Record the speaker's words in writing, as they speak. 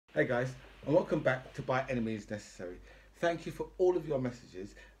Hey guys, and welcome back to By Any Means Necessary. Thank you for all of your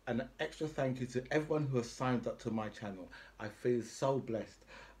messages, and an extra thank you to everyone who has signed up to my channel. I feel so blessed.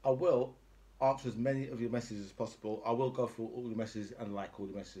 I will answer as many of your messages as possible. I will go through all the messages and like all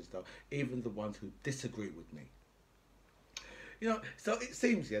the messages though, even the ones who disagree with me. So it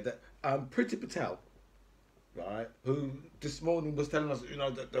seems that Priti Patel, right, who this morning was telling us,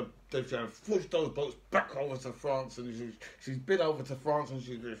 they're trying to push those boats back over to France, and she's been over to France and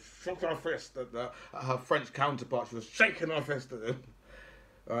she shook her fist at her French counterpart. She was shaking her fist at them,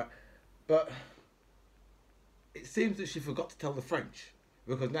 right? But it seems that she forgot to tell the French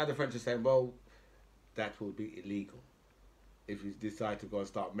because now the French are saying, well, that will be illegal if you decide to go and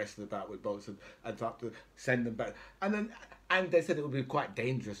start messing about with boats and start to send them back. And they said it would be quite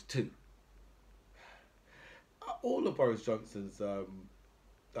dangerous too. All of Boris Johnson's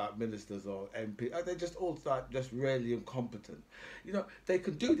ministers or MP, they're just all like just really incompetent. They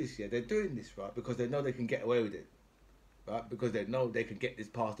can do this, yeah. They're doing this right because they know they can get away with it, right? Because they know they can get this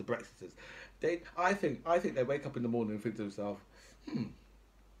past the Brexiters. I think they wake up in the morning and think to themselves, hmm,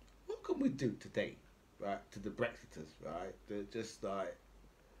 what can we do today, right, to the Brexiters, right? They're just like,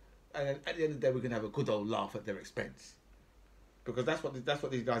 and then at the end of the day, we can have a good old laugh at their expense. Because that's what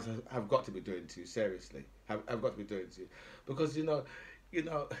these guys have got to be doing to you. Seriously, have got to be doing to you, because you know,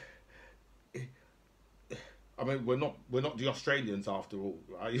 I mean, we're not the Australians after all,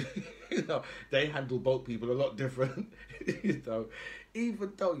 right? They handle boat people a lot different. you know,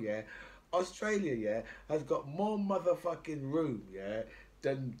 Even though Australia has got more motherfucking room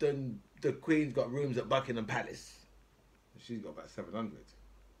than the Queen's got rooms at Buckingham Palace. She's got about 700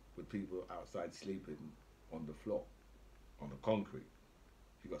 with people outside sleeping on the floor, on the concrete.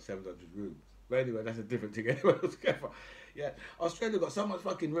 She's got 700 rooms. But anyway, that's a different thing. Anyway, yeah, Australia got so much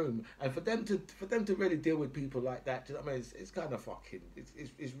fucking room, and for them to really deal with people like that, do you know what I mean? It's kind of fucking,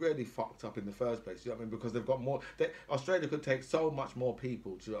 it's really fucked up in the first place. Do you know what I mean? Because they've got more. Australia could take so much more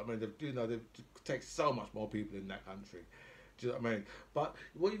people. Do you know what I mean? They take so much more people in that country. Do you know what I mean? But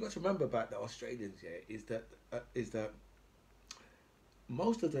what you got to remember about the Australians, is that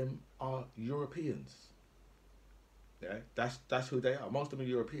most of them are Europeans. Yeah, that's who they are. Most of them are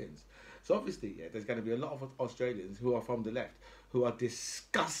Europeans. So obviously, there's going to be a lot of Australians who are from the left who are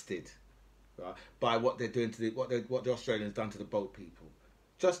disgusted, right, by what they're doing to what the Australians done to the boat people.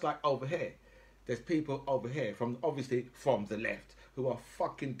 Just like over here, there's people over here from obviously from the left who are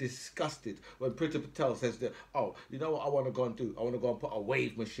fucking disgusted when Priti Patel says that, oh, you know what I want to go and do? I want to go and put a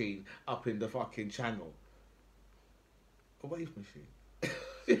wave machine up in the fucking channel. A wave machine.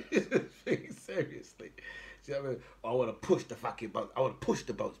 Seriously. See what I mean? I want to push the fucking boat. I want to push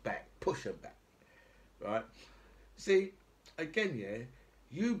the boats back. Push them back. Right? See, again,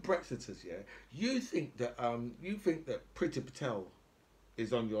 you Brexiters, you think that Priti Patel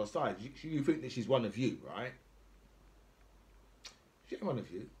is on your side. You think that she's one of you, right? She ain't one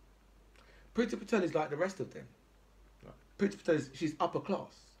of you. Priti Patel is like the rest of them. Right? Priti Patel she's upper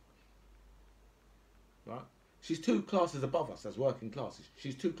class, right? She's two classes above us as working classes.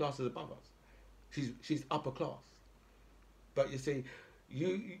 She's two classes above us. She's upper class. But you see,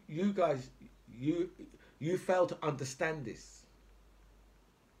 you guys, you you fail to understand this,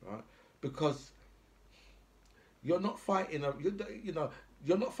 right? Because you're not fighting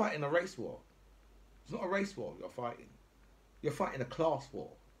you're not fighting a race war. It's not a race war you're fighting. You're fighting a class war,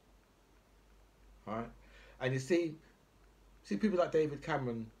 right? And you see people like David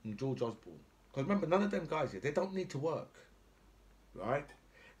Cameron and George Osborne. Because remember, none of them guys here, they don't need to work, right?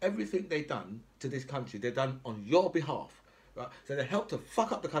 Everything they done to this country, they done on your behalf, right? So they helped to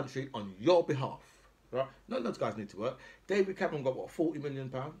fuck up the country on your behalf, right? None of those guys need to work. David Cameron got what, £40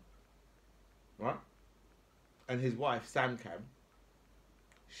 million, right? And his wife Sam Cam,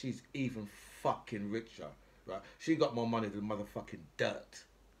 she's even fucking richer, right? She got more money than motherfucking dirt.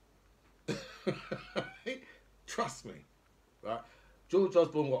 Trust me, right? George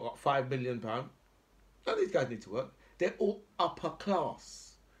Osborne got £5 million. None of these guys need to work. They're all upper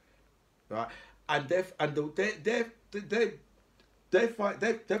class, right? And they've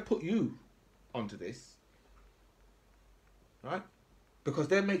put you onto this, right? Because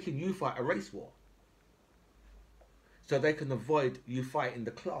they're making you fight a race war, so they can avoid you fighting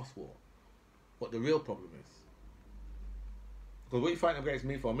the class war. What the real problem is, because what you fighting against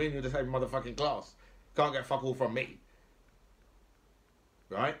me for? Me and you're the same motherfucking class. Can't get fuck all from me,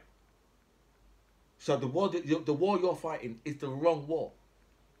 right? So the war you're fighting is the wrong war.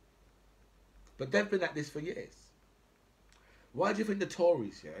 But they've been at this for years. Why do you think the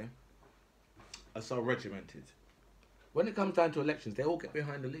Tories, are so regimented? When it comes down to elections, they all get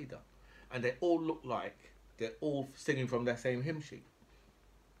behind the leader, and they all look like they're all singing from their same hymn sheet.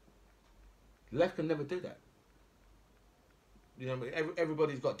 The left can never do that. You know,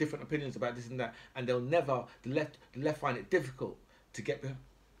 everybody's got different opinions about this and that, and they'll never. The left find it difficult to get behind.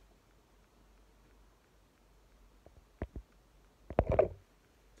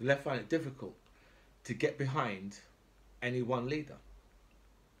 The left find it difficult to get behind any one leader,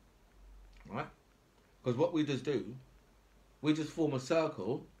 right? Because what we just do, we just form a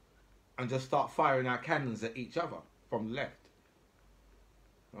circle and just start firing our cannons at each other from the left,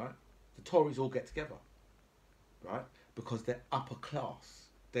 right? The Tories all get together, right? Because they're upper class,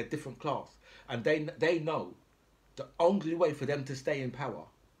 they're different class, and they know the only way for them to stay in power,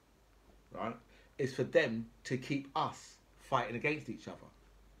 right, is for them to keep us fighting against each other,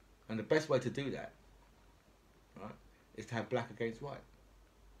 and the best way to do that, right, is to have black against white,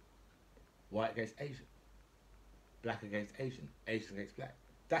 white against Asian, black against Asian, Asian against black.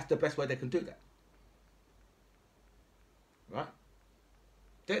 That's the best way they can do that, right?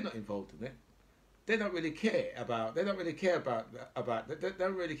 They're not involved in it. They don't really care about. They don't really care about. They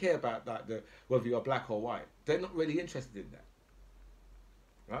don't really care about that. Whether you're black or white. They're not really interested in that,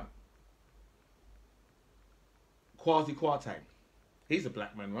 right? Kwasi Kwarteng, he's a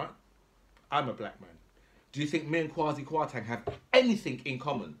black man, right? I'm a black man. Do you think me and Kwasi Kwarteng have anything in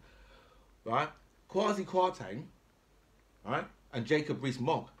common, right? Kwasi Kwarteng, right, and Jacob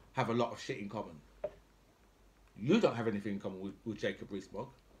Rees-Mogg have a lot of shit in common. You don't have anything in common with Jacob Rees-Mogg.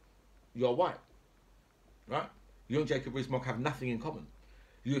 You're white, right? You and Jacob Rees-Mogg have nothing in common.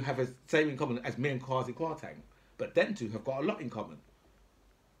 You have the same in common as me and Kwasi Kwarteng, but them two have got a lot in common.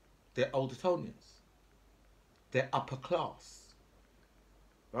 They're old Etonians. They're upper class,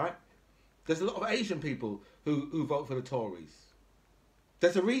 right? There's a lot of Asian people who vote for the Tories.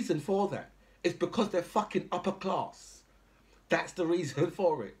 There's a reason for that. It's because they're fucking upper class. That's the reason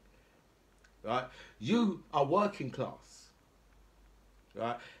for it, right? You are working class,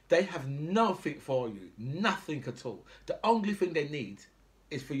 right? They have nothing for you, nothing at all. The only thing they need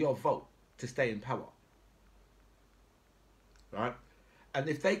is for your vote to stay in power, right? And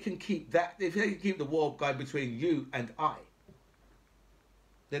if they can keep that, if they can keep the war going between you and I,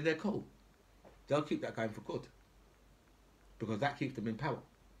 then they're cool. They'll keep that going for good, because that keeps them in power.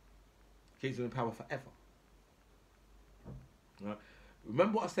 Keeps them in power forever. Right?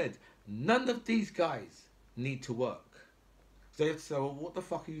 Remember what I said? None of these guys need to work. So you have to say, well, what the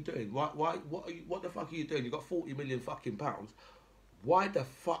fuck are you doing? What the fuck are you doing? You've got 40 million fucking pounds. Why the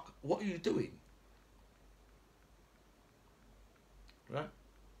fuck? What are you doing? Right?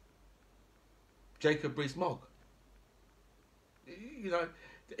 Jacob Rees-Mogg. You know,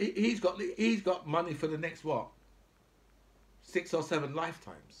 he's got money for the next what? 6 or 7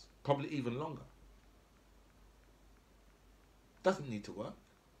 lifetimes, probably even longer. Doesn't need to work.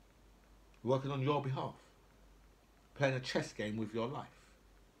 Working on your behalf, playing a chess game with your life,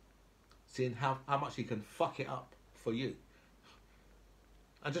 seeing how much he can fuck it up for you,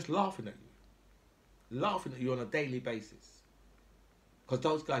 and just laughing at you on a daily basis. Because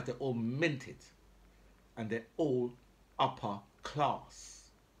those guys, they're all minted, and they're all upper class.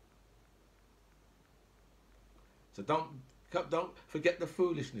 So don't forget the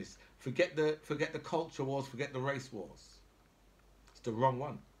foolishness. Forget the culture wars. Forget the race wars. It's the wrong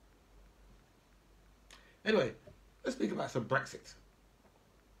one. Anyway, let's speak about some Brexit.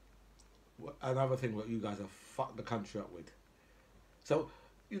 Another thing that you guys have fucked the country up with. So,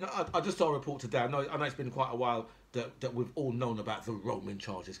 you know, I just saw a report today. I know it's been quite a while that we've all known about the roaming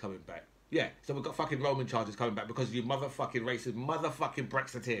charges coming back. Yeah, so we've got fucking roaming charges coming back because you motherfucking racist, motherfucking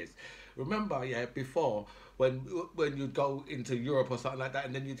Brexiteers. Remember, yeah, before when you'd go into Europe or something like that,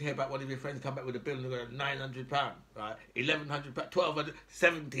 and then you'd hear about one of your friends come back with a bill and they're £900, right? £1,100, £1,200,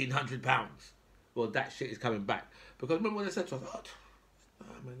 £1,700. Well, that shit is coming back because remember when they said to us,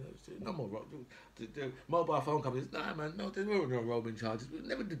 man, no more the mobile phone companies. Nah, man, no, there were no roaming charges. We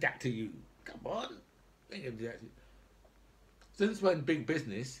never did that to you. Come on, they ain't gonna do that to you. Since when big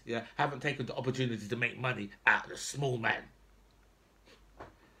business, yeah, haven't taken the opportunity to make money out of the small man?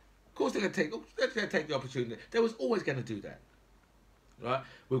 Of course they're gonna take the opportunity. They was always gonna do that, right?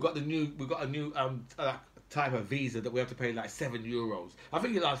 We've got a new type of visa that we have to pay like €7. I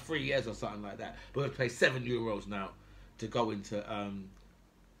think it lasts 3 years or something like that. But we have to pay €7 now to go into when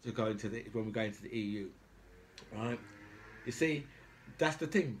we go into the EU, right? You see, that's the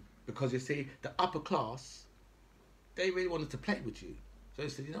thing, because you see the upper class, they really wanted to play with you. So they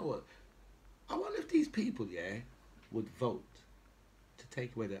said, you know what? I wonder if these people, yeah, would vote to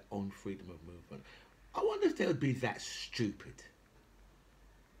take away their own freedom of movement. I wonder if they would be that stupid.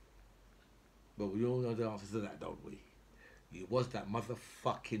 But we all know the answer to that, don't we? You was that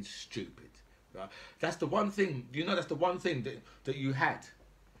motherfucking stupid. Right? That's the one thing, you know, that's the one thing that you had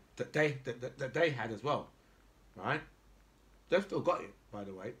that they had as well, right? They've still got it, by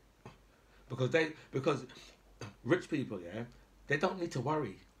the way, because rich people, yeah, they don't need to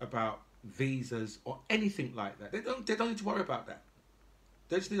worry about visas or anything like that. They don't need to worry about that.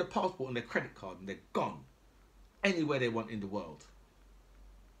 They just need a passport and their credit card, and they're gone anywhere they want in the world,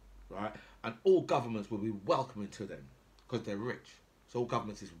 right? And all governments will be welcoming to them because they're rich. So all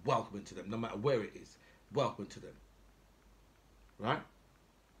governments is welcoming to them, no matter where it is, welcoming to them, right?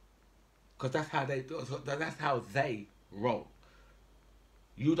 Because that's how they do. That's how they roll.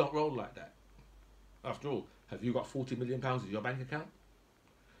 You don't roll like that. After all, have you got £40 million in your bank account?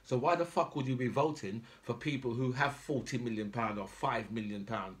 So why the fuck would you be voting for people who have £40 million or £5 million,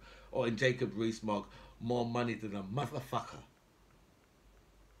 or in Jacob Rees-Mogg, more money than a motherfucker?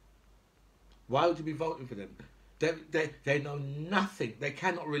 Why would you be voting for them? They know nothing. They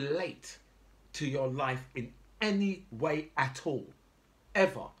cannot relate to your life in any way at all,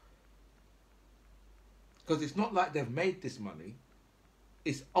 ever. Because it's not like they've made this money.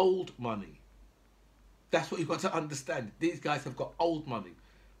 It's old money. That's what you've got to understand. These guys have got old money.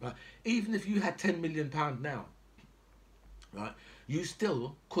 Right? Even if you had £10 million now, right, you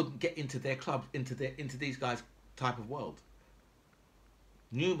still couldn't get into their club, into these guys' type of world.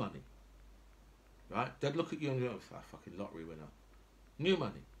 New money. Right? They'd look at you and go, oh, fucking lottery winner. New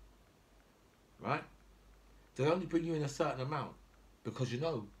money. Right? They'll only bring you in a certain amount. Because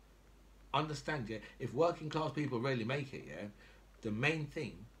understand, yeah, if working class people really make it, yeah, the main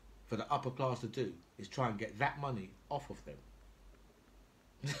thing for the upper class to do is try and get that money off of them.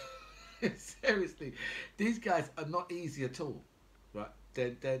 Seriously, these guys are not easy at all, right?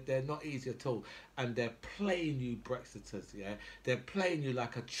 They're not easy at all, and they're playing you Brexiters, yeah. They're playing you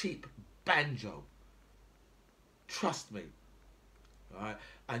like a cheap banjo. Trust me, right?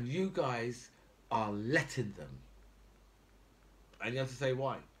 And you guys are letting them, and you have to say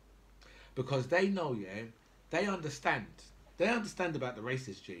why? Because they know, yeah, they understand. They understand about the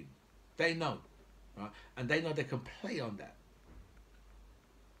racist gene. They know, right? And they know they can play on that.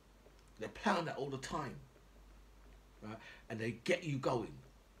 They play on that all the time, right? And they get you going,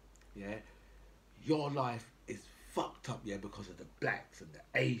 yeah? Your life is fucked up, yeah, because of the blacks and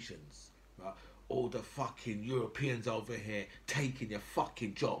the Asians, right? All the fucking Europeans over here taking your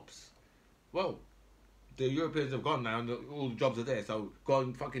fucking jobs. Well, the Europeans have gone now and all the jobs are there, so go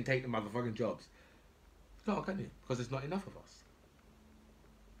and fucking take the motherfucking jobs. No, can you? Because there's not enough of us.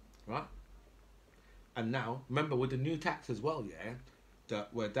 Right? And now, remember with the new tax as well, yeah,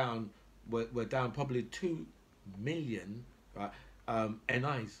 that we're down probably 2 million, right,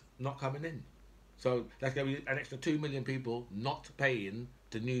 NIs not coming in. So that's going to be an extra 2 million people not paying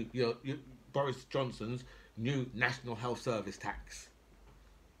the new Boris Johnson's new National Health Service tax.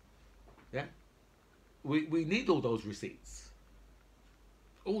 Yeah? We need all those receipts.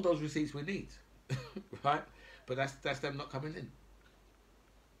 All those receipts we need. Right? But that's them not coming in.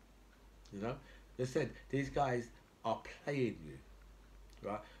 You know? They said these guys are playing you.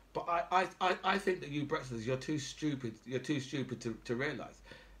 Right? But I think that you Brexiters, you're too stupid to realise.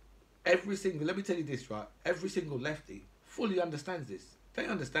 Let me tell you this, right? Every single lefty fully understands this. They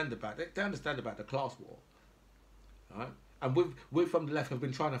understand about it. They understand about the class war. Right? And we from the left have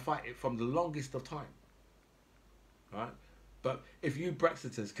been trying to fight it from the longest of time. Right? But if you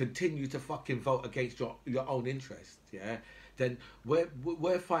Brexiters continue to fucking vote against your own interest, yeah, then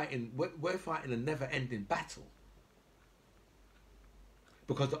we're fighting a never-ending battle.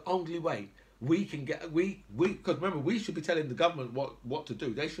 Because the only way we can get because remember, we should be telling the government what to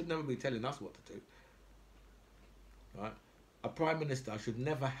do. They should never be telling us what to do. Right? A prime minister should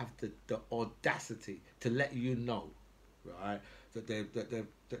never have the audacity to let you know, right, that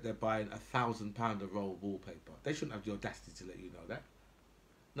they're buying £1,000 a roll of wallpaper. They shouldn't have the audacity to let you know that.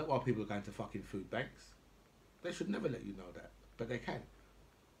 Not while people are going to fucking food banks. They should never let you know that, but they can,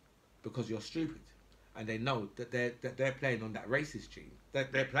 because you're stupid, and they know that they're playing on that racist gene.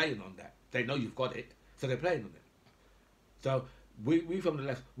 They're playing on that. They know you've got it, so they're playing on it. So we from the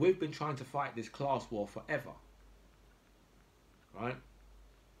left, we've been trying to fight this class war forever. Right?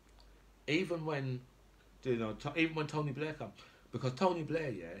 Even when Tony Blair comes, because Tony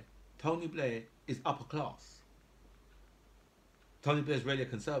Blair is upper class. Tony Blair's really a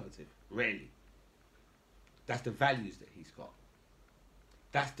conservative, really. That's the values that he's got.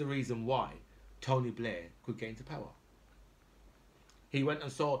 That's the reason why Tony Blair could get into power. He went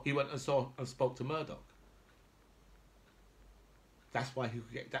and spoke to Murdoch. That's why he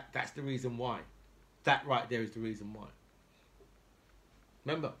could get that. That's the reason why. That right there is the reason why.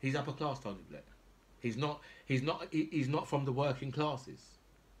 Remember, he's upper class, Tony Blair. He's not from the working classes.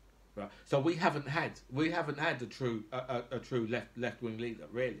 right? So we haven't had a true left wing leader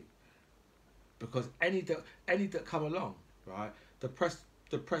really, because any that come along, right? The press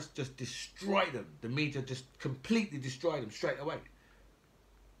just destroy them. The media just completely destroy them straight away,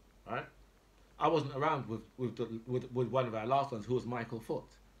 right? I wasn't around with one of our last ones who was Michael Foot,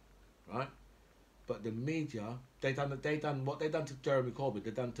 right? But the media, they done what they done to Jeremy Corbyn, they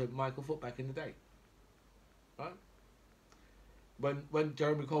done to Michael Foot back in the day, right? When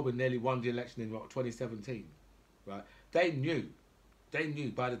Jeremy Corbyn nearly won the election in 2017, right? They knew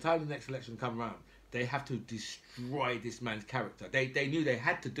by the time the next election come around, they have to destroy this man's character. They knew they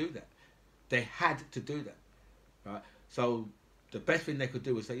had to do that. They had to do that, right? So the best thing they could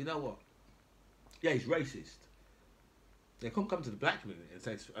do was say, you know what? Yeah, he's racist. They couldn't come to the black community and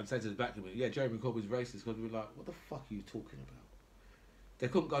say to the black community, yeah, Jeremy Corbyn's racist, because we're like, what the fuck are you talking about? They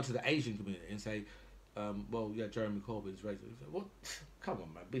couldn't go to the Asian community and say, well, yeah, Jeremy Corbyn's racist. What? Come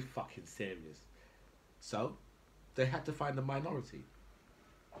on, man, be fucking serious. So they had to find a minority,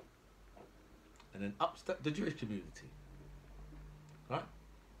 and then upstep the Jewish community, right?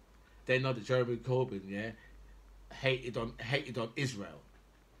 They know that Jeremy Corbyn, yeah, hated on Israel,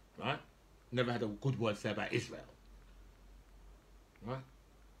 right? Never had a good word to say about Israel, right?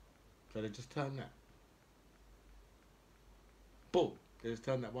 So they just turned that. Boom. They just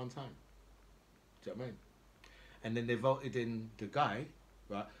turned that one time. Do you know what I mean? And then they voted in the guy,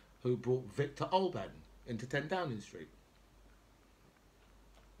 right, who brought Victor Orban into 10 Downing Street.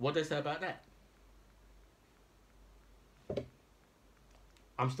 What did they say about that?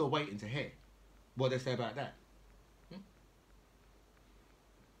 I'm still waiting to hear what they say about that.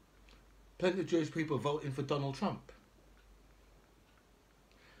 Plenty of Jewish people voting for Donald Trump.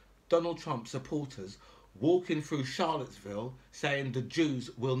 Donald Trump supporters walking through Charlottesville saying the Jews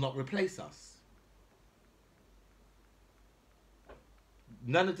will not replace us.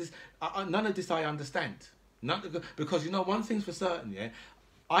 None of this I understand. Because you know one thing's for certain, yeah.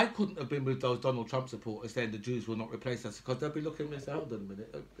 I couldn't have been with those Donald Trump supporters saying the Jews will not replace us, because they'll be looking at me and saying, hold on a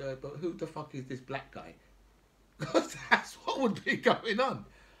minute, but who the fuck is this black guy? Because that's what would be going on.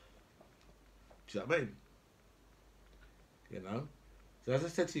 Do you know what I mean? You know? So as I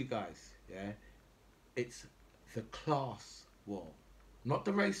said to you guys, yeah, it's the class war, not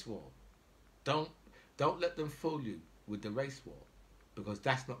the race war. Don't let them fool you with the race war, because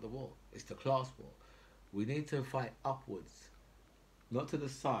that's not the war. It's the class war. We need to fight upwards, not to the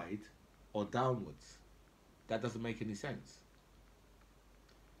side or downwards. That doesn't make any sense.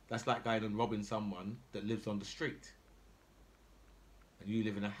 That's like going and robbing someone that lives on the street and you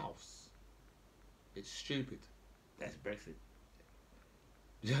live in a house. It's stupid. That's Brexit.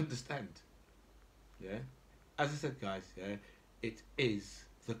 Do you understand? Yeah? As I said, guys, yeah, it is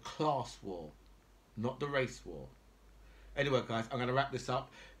the class war, not the race war. Anyway, guys, I'm going to wrap this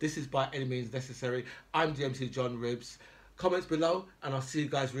up. This is By Any Means Necessary. I'm DMC John Ribbs. Comments below, and I'll see you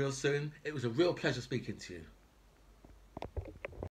guys real soon. It was a real pleasure speaking to you.